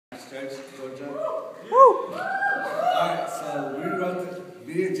Church, Georgia. Alright, so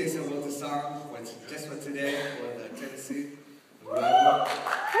me and Jason wrote the song just for today for the Tennessee revival.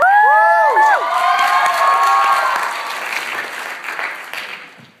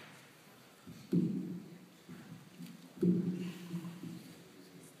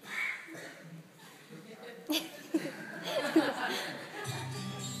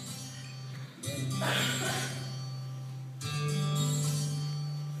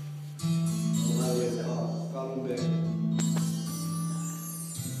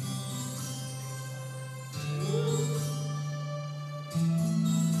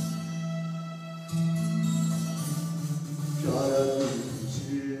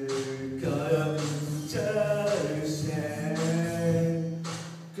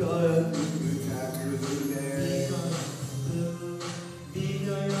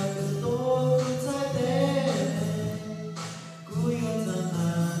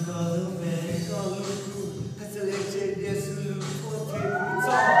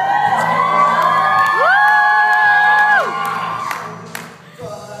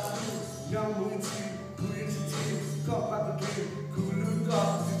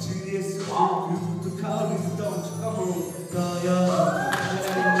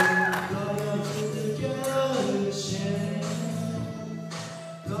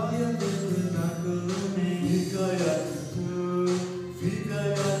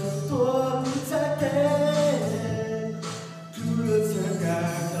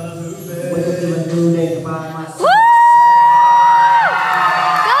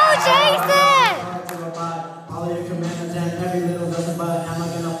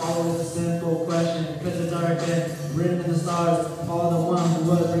 Written in the stars, all the one who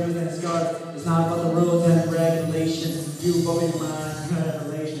was bruised and scarred. It's not about the rules and regulations. You will be my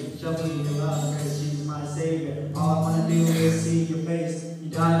revelation. Show me your love, grace, she's my savior. All I wanna do is see your face. You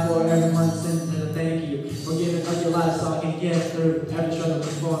died for everyone's sins, and thank you for giving up your life so I can get through every struggle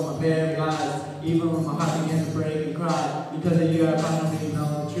before my very eyes. Even when my heart begins to break and cry, because of you I finally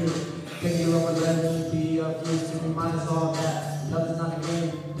know the truth. Thank you, Lord, for letting me be of use to remind us all that love is not a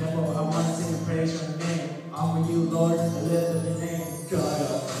game. Therefore, I want to sing and praise your name. All for you, Lord, I lift up your name.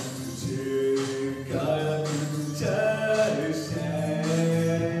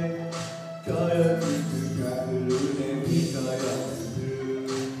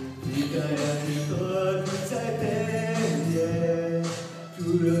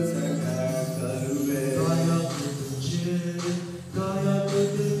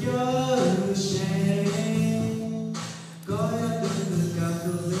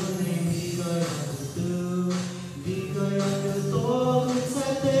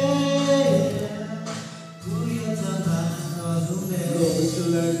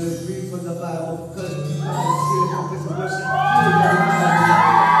 Learn to read from the Bible, because you see it, because of worship.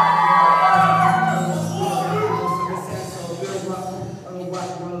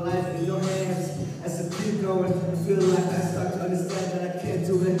 Life in your hands as a keep going. I feel like I start to understand that I can't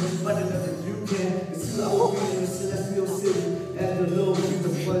do it, but I know that you can. It's you I will be in the celestial city, and the Lord will be the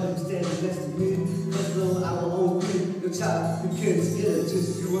one who's standing next to me. Because Lord, I will always be your child. You can't get it,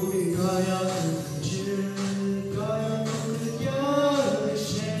 just you and me.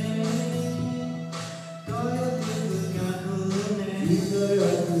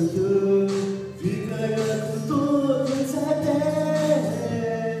 Fica